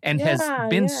 that and has Yeah,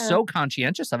 been yeah. so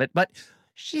conscientious of it. But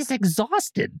she's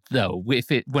exhausted though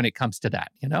when it comes to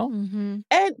that, you know? Mm-hmm.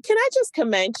 And can I just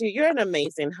commend you? You're an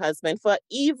amazing husband for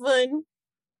even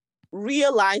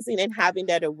realizing and having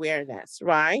that awareness,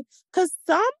 right? Because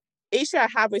some issue I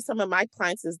have with some of my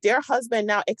clients is their husband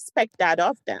now expect that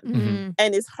of them. Mhm.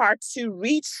 And it's hard to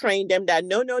retrain them that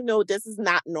no, this is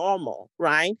not normal,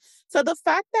 right? So the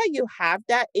fact that you have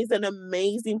that is an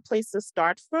amazing place to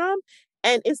start from.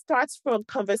 And it starts from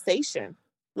conversation.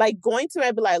 Like going to her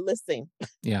and be like, listen,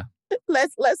 Yeah.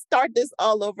 let's start this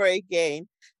all over again.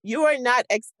 You are not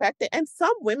expected. And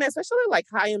some women, especially like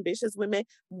high ambitious women,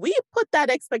 we put that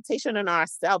expectation on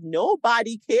ourselves.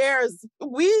 Nobody cares.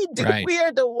 We do. Right. We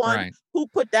are the one Right. who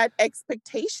put that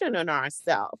expectation on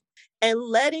ourselves. And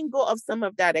letting go of some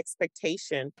of that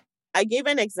expectation. I gave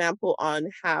an example on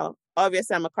how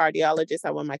obviously I'm a cardiologist.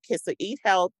 I want my kids to eat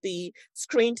healthy,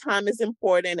 screen time is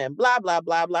important, and blah, blah,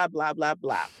 blah, blah, blah, blah,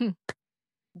 blah.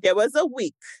 There was a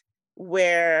week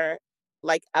where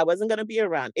like I wasn't going to be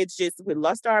around. It's just we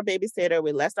lost our babysitter,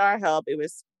 we lost our help. It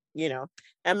was,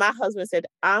 and my husband said,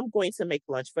 I'm going to make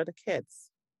lunch for the kids.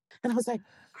 And I was like,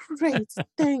 great,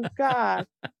 thank God.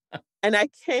 And I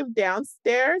came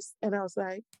downstairs and I was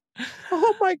like,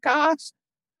 oh my gosh,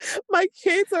 my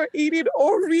kids are eating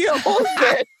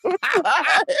Oreos.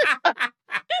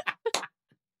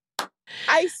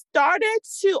 I started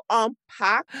to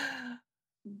unpack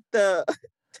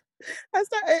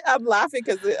I'm laughing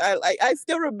because I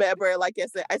still remember, like I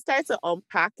said, I started to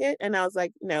unpack it and I was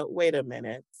like, no, wait a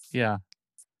minute. Yeah.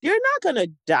 You're not going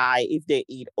to die if they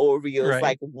eat Oreos Right.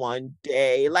 like one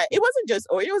day. Like it wasn't just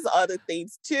Oreos, it was other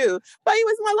things too. But it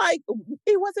was more like,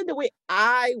 it wasn't the way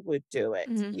I would do it,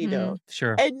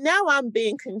 Sure. And now I'm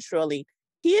being controlling.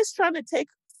 He is trying to take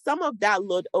some of that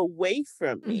load away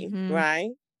from me, Mhm. right?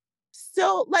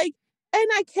 So like, and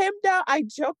I came down, I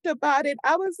joked about it.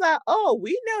 I was like, oh,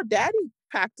 we know daddy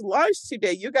packed lunch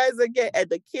today. You guys are getting, and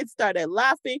the kids started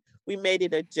laughing. We made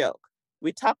it a joke.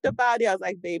 We talked about it. I was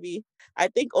like, baby, I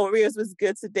think Oreos was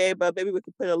good today, but maybe we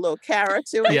could put a little carrot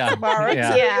to it Yeah, tomorrow.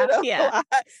 yeah. Too, Yeah.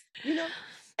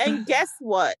 And guess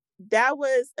what? That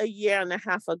was a year and a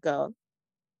half ago.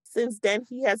 Since then,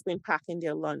 he has been packing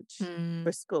their lunch Mm,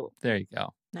 for school. There you go.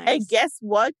 nice. And guess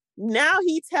what? Now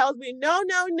he tells me, no,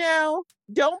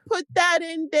 don't put that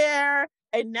in there.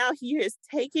 And now he is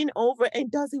taking over and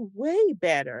does it way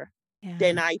better.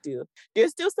 than I do. There's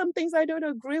still some things I don't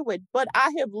agree with, but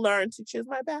I have learned to choose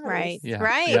my battles. Right. Yeah.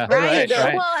 Right. Yeah. Right.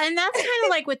 Right. Well, and that's kind of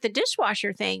like with the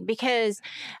dishwasher thing, because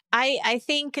I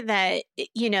think that,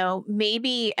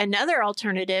 maybe another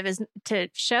alternative is to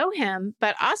show him,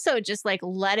 but also just like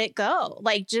let it go.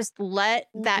 Like just let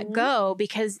that go,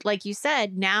 because like you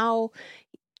said, now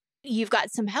you've got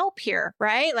some help here,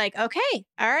 right? Like, okay,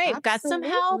 all right, got some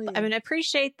help. I'm going to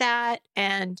appreciate that.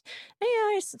 And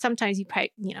sometimes you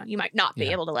might not be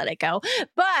able to let it go,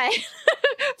 but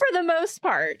for the most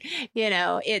part,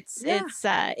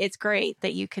 it's great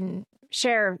that you can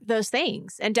share those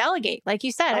things and delegate. Like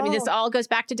you said, I mean, this all goes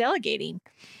back to delegating.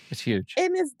 It's huge.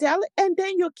 And and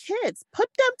then your kids, put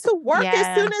them to work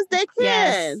as soon as they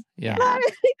can. Yeah. Like,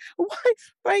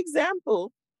 for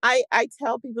example, I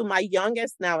tell people my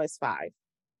youngest now is 5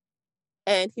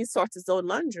 and he sorts his own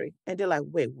laundry. And they're like,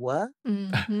 wait, what?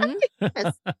 Mm-hmm.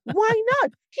 Yes. Why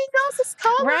not? He knows his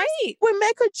colors. Right. We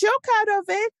make a joke out of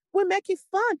it. We make it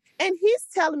fun. And he's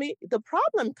telling me the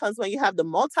problem comes when you have the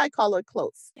multicolored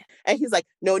clothes. Yeah. And he's like,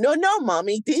 no,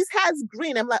 mommy, this has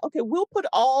green. I'm like, okay, we'll put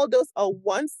all those on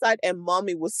one side and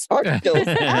mommy will sort those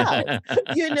out.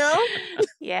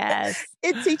 Yes.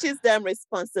 It teaches them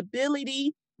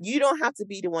responsibility. You don't have to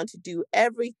be the one to do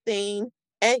everything.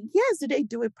 And yes, do they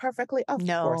do it perfectly? Of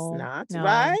course not,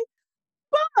 right?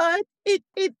 But it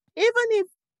even if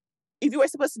you were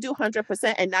supposed to do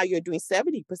 100% and now you're doing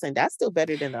 70%, that's still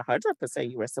better than the 100%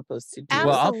 you were supposed to do.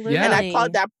 Absolutely. And I call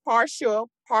that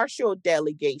partial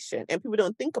delegation. And people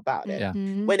don't think about it. Yeah.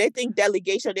 Mm-hmm. When they think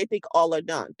delegation, they think all or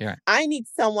none. Yeah. I need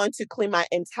someone to clean my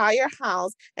entire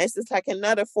house, and it's just like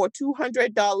another for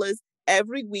 $200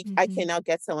 every week. I cannot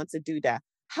get someone to do that.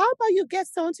 How about you get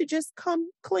someone to just come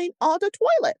clean all the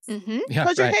toilets?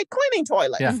 Because you hate cleaning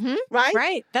toilets, right?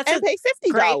 Right. That's pay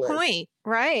 $50. Great point.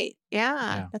 Right.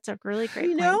 Yeah. That's a really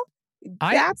great point.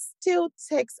 That still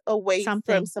takes away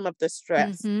from some of the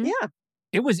stress. Yeah.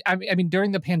 It was, I mean,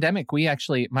 during the pandemic, we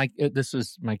actually, my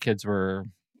kids were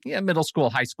middle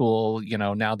school, high school,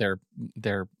 now they're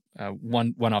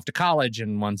one went off to college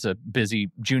and one's a busy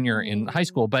junior in high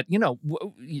school. But,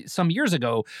 some years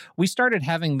ago, we started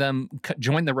having them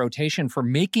join the rotation for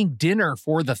making dinner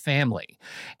for the family.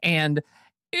 And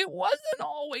it wasn't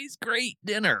always great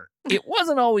dinner. It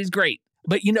wasn't always great.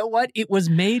 But you know what? It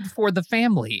was made for the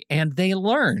family, and they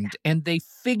learned and they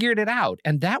figured it out.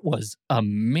 And that was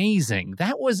amazing.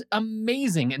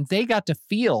 And they got to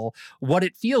feel what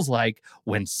it feels like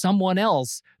when someone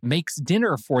else makes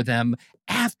dinner for them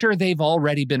after they've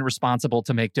already been responsible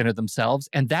to make dinner themselves.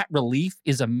 And that relief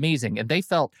is amazing. And they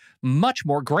felt much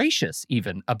more gracious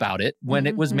even about it when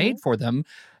it was made for them,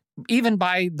 even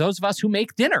by those of us who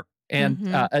make dinner.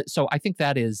 And so I think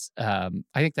that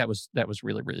was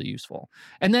really, really useful.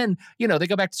 And then, they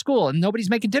go back to school and nobody's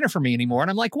making dinner for me anymore. And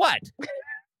I'm like, what?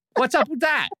 What's up with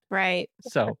that? Right.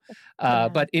 So,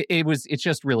 but it's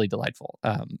just really delightful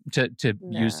to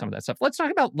use some of that stuff. Let's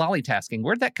talk about lollytasking.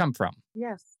 Where'd that come from?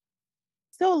 Yes.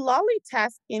 So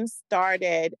lollytasking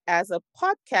started as a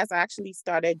podcast. I actually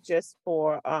started just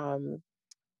for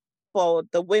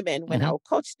the women when I would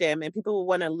coach them and people would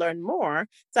want to learn more.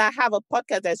 So I have a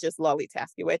podcast that's just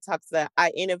lollytasking, where I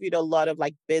interviewed a lot of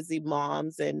like busy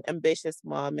moms and ambitious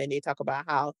mom, and they talk about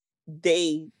how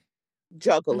they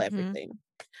juggle everything.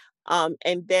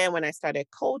 And then when I started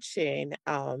coaching,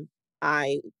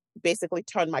 I basically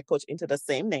turned my coach into the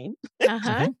same name.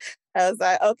 I was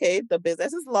like, okay, the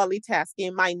business is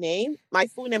lollytasking. My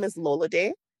full name is Lola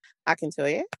Day. I can tell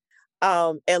you.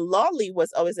 And Lolly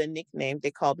was always a nickname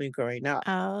they called me growing up.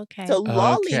 Oh, okay. So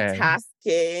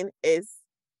lollytasking is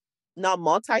not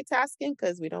multitasking,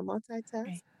 because we don't multitask.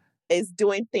 Right. It's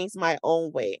doing things my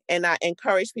own way. And I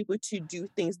encourage people to do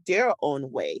things their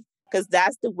own way, because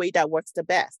that's the way that works the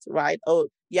best, right? Oh,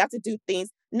 you have to do things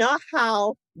not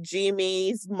how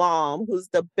Jimmy's mom, who's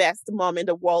the best mom in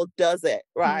the world, does it,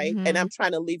 right? And I'm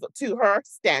trying to live up to her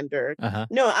standard.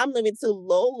 No, I'm living to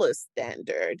Lola's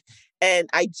standard. And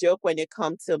I joke when it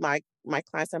comes to my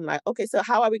clients, I'm like, okay, so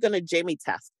how are we going to Jamie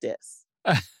task this?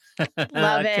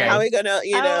 Love it. How are we going to,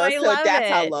 that's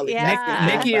how Lolly.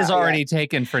 Nikki is already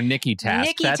taken for Nikki task.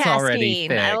 Nikki that's tasking. already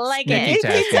fixed. I like Nikki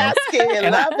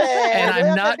tasking. Love it.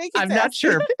 And I'm not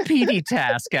sure PD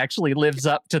task actually lives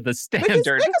up to the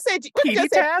standard. PD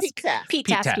task? P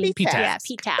task. Yeah,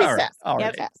 P task. All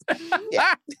right.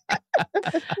 Yeah.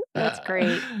 That's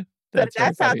great.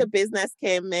 That's how the business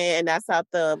came in, and that's how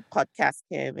the podcast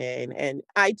came in. And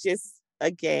I just,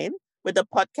 again, with the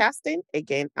podcasting,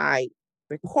 I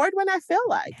record when I feel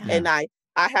like, and I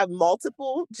I have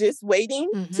multiple just waiting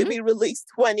to be released,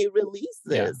 20 releases.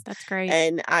 Yeah. That's great.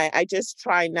 And I just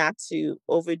try not to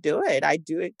overdo it. I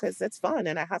do it because it's fun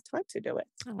and I have time to do it.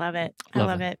 I love it. I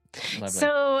love it. Love it.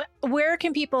 So where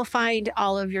can people find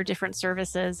all of your different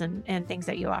services and things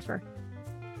that you offer?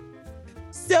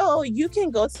 So you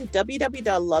can go to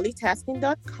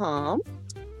www.lollytasking.com.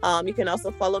 You can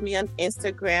also follow me on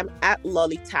Instagram at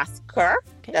lollytasker.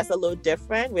 Okay. That's a little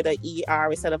different with an ER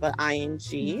instead of an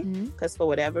ING, because for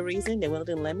whatever reason, they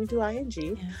wouldn't let me do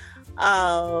ING.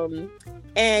 Yeah.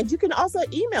 And you can also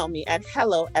email me at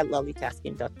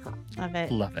hello@lollytasking.com. Love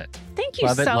it. Love it. Thank you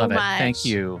Love it. so Love much. it. Thank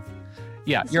you.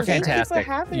 Yeah, So you're thank you for fantastic.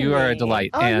 having You are a me. delight.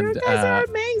 Oh, and you guys are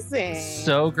amazing.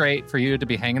 so great for you to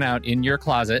be hanging out in your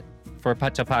closet for a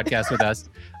podcast with us.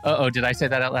 Did I say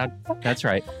that out loud? That's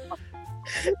right.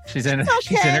 She's in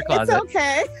she's in her closet. It's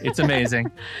okay. It's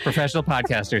amazing. Professional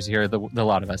podcasters here, the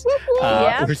lot of us.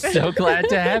 Yep. We're so glad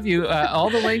to have you. All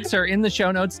the links are in the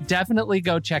show notes. Definitely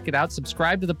go check it out.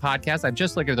 Subscribe to the podcast. I've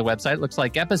just looked at the website. It looks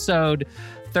like episode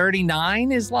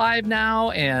 39 is live now,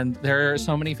 and there are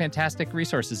so many fantastic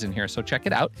resources in here. So check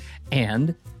it out.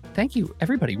 And thank you,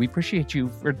 everybody. We appreciate you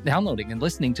for downloading and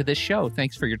listening to this show.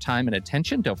 Thanks for your time and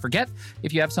attention. Don't forget,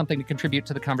 if you have something to contribute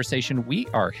to the conversation, we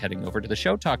are heading over to the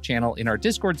Show Talk channel in our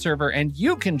Discord server, and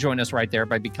you can join us right there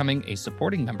by becoming a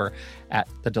supporting member at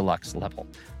the deluxe level.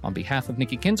 On behalf of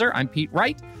Nikki Kinzer, I'm Pete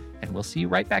Wright, and we'll see you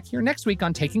right back here next week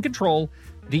on Taking Control,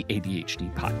 the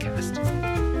ADHD podcast.